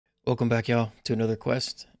Welcome back, y'all, to another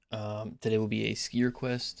quest. Today will be a skier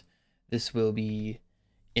quest. This will be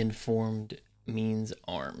informed means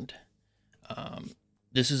armed. Um,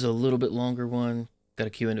 this is a little bit longer one. Got to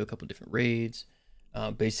queue into a couple different raids.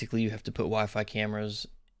 Basically, you have to put Wi-Fi cameras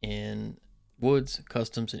in woods,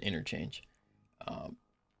 customs, and interchange. Um,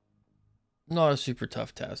 Not a super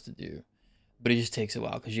tough task to do, but it just takes a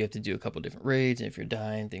while because you have to do a couple different raids, and if you're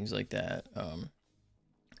dying, things like that,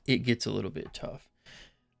 it gets a little bit tough.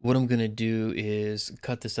 What I'm gonna do is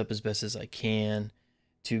cut this up as best as I can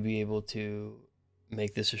to be able to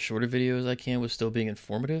make this as short a video as I can with still being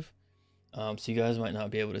informative. So you guys might not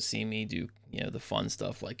be able to see me do, the fun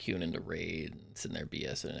stuff like queuing into raid and sitting there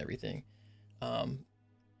BSing and everything. Um,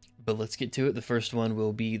 but let's get to it. The first one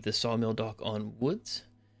will be the sawmill dock on woods,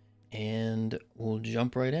 and we'll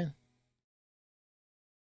jump right in.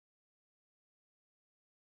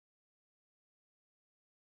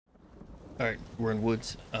 All right, we're in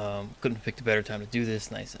woods. Couldn't have picked a better time to do this.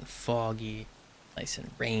 Nice and foggy, nice and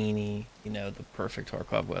rainy. The perfect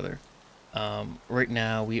Tarkov weather. Right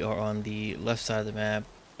now we are on the left side of the map,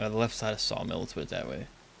 the left side of Sawmill. Let's put it that way.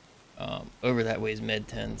 Over that way is Med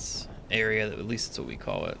Tents area. At least that's what we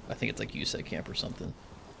call it. I think it's like USEC camp or something.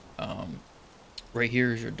 Um, right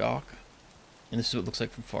here is your dock, and this is what it looks like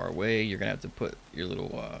from far away. You're gonna have to put your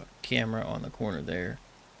little camera on the corner there.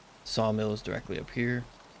 Sawmill is directly up here.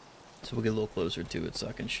 So we'll get a little closer to it so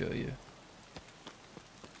I can show you.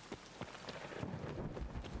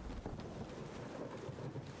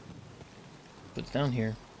 But it's down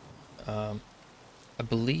here. I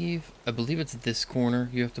believe it's this corner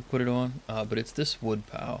you have to put it on, but it's this wood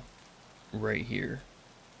pile right here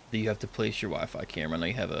that you have to place your Wi-Fi camera. Now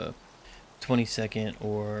you have a 20-second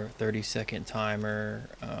or 30-second timer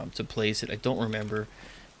to place it. I don't remember,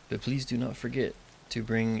 but please do not forget to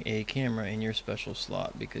bring a camera in your special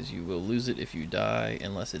slot because you will lose it if you die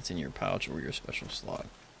unless it's in your pouch or your special slot.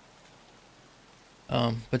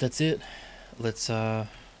 But that's it. Let's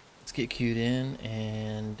get queued in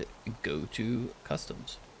and go to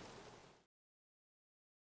customs.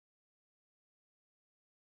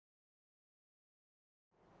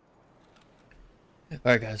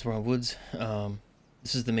 Alright guys, we're on woods.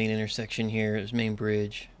 This is the main intersection here. This main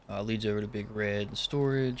bridge leads over to Big Red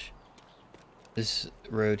Storage. This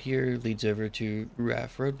road here leads over to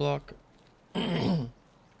Raf Roadblock.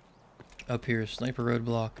 Up here is Sniper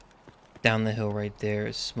Roadblock. Down the hill right there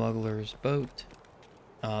is Smuggler's Boat.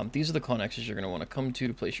 These are the connexes you're going to want to come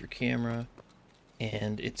to place your camera.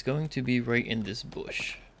 And it's going to be right in this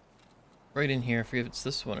bush. Right in here. I forget if it's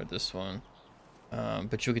this one or this one.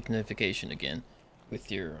 But you'll get the notification again with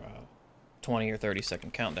your 20 or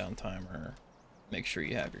 30-second countdown timer. Make sure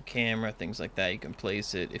you have your camera, things like that. You can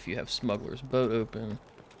place it. If you have Smuggler's Boat open,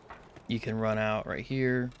 you can run out right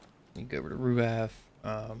here. You can go over to Ruaf.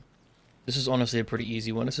 This is honestly a pretty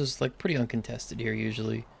easy one. This is like pretty uncontested here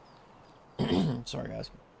usually. Sorry guys.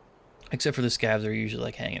 Except for the scavs, are usually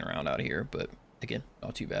like hanging around out here, but again,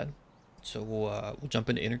 not too bad. So we'll jump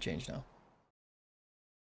into interchange now.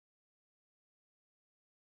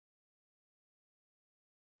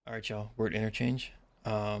 All right, y'all, we're at interchange.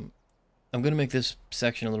 I'm gonna make this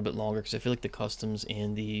section a little bit longer because I feel like the customs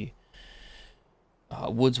and the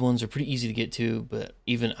woods ones are pretty easy to get to, but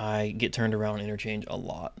even I get turned around interchange a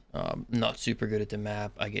lot. Not super good at the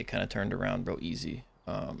map. I get kind of turned around real easy.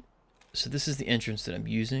 So this is the entrance that I'm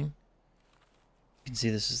using. You can see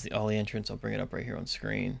this is the ollie entrance. I'll bring it up right here on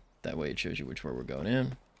screen. That way it shows you which way we're going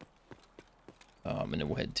in. And then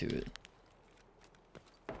we'll head to it.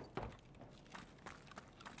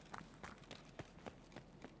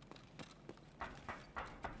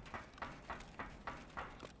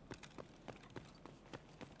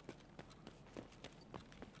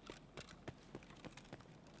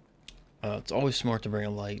 It's always smart to bring a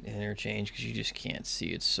light in interchange because you just can't see.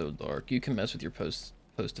 It's so dark. You can mess with your post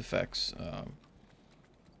effects,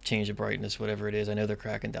 change the brightness, whatever it is. I know they're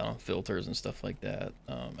cracking down on filters and stuff like that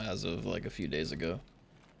as of like a few days ago.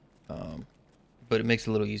 But it makes it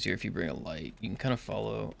a little easier if you bring a light. You can kind of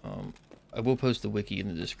follow. I will post the wiki in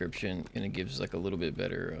the description, and it gives like a little bit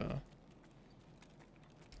better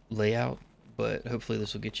layout. But hopefully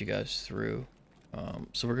this will get you guys through.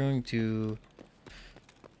 So we're going to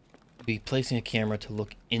be placing a camera to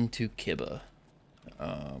look into Kiba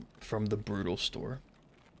from the Brutal store.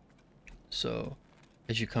 So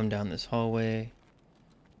as you come down this hallway,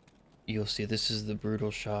 you'll see this is the Brutal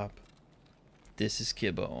shop. This is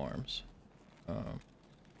Kiba Arms.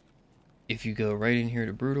 If you go right in here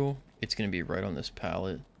to Brutal, it's going to be right on this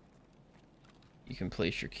pallet. You can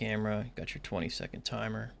place your camera. You got your 20-second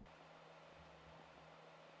timer.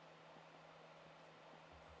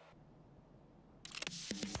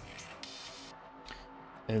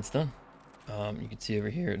 and it's done. You can see over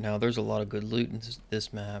here. Now, there's a lot of good loot in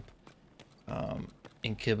this map.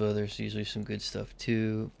 In Kiba, there's usually some good stuff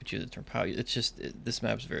too, but you have to turn power. It's just, this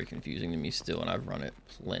map's very confusing to me still, and I've run it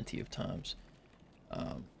plenty of times.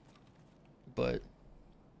 But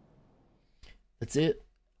that's it.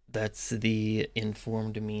 That's the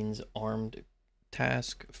informed means armed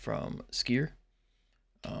task from Skier.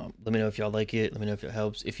 Let me know if y'all like it. Let me know if it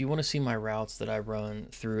helps. If you want to see my routes that I run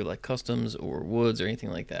through like customs or woods or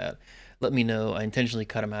anything like that, let me know. I intentionally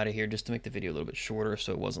cut them out of here just to make the video a little bit shorter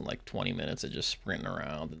so it wasn't like 20 minutes of just sprinting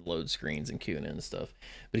around and load screens and queuing in and stuff.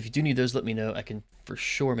 But if you do need those, let me know. I can for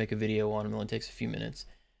sure make a video on them. It only takes a few minutes.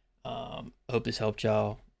 I hope this helped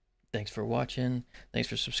y'all. Thanks for watching. Thanks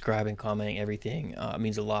for subscribing, commenting, everything. It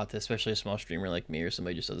means a lot to especially a small streamer like me or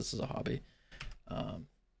somebody just does this as a hobby.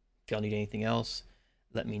 If y'all need anything else,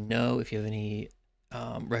 let me know. If you have any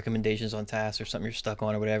recommendations on tasks or something you're stuck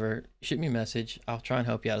on or whatever, shoot me a message. I'll try and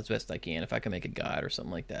help you out as best I can. If I can make a guide or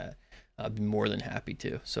something like that, I'd be more than happy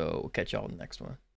to. So we'll catch y'all in the next one.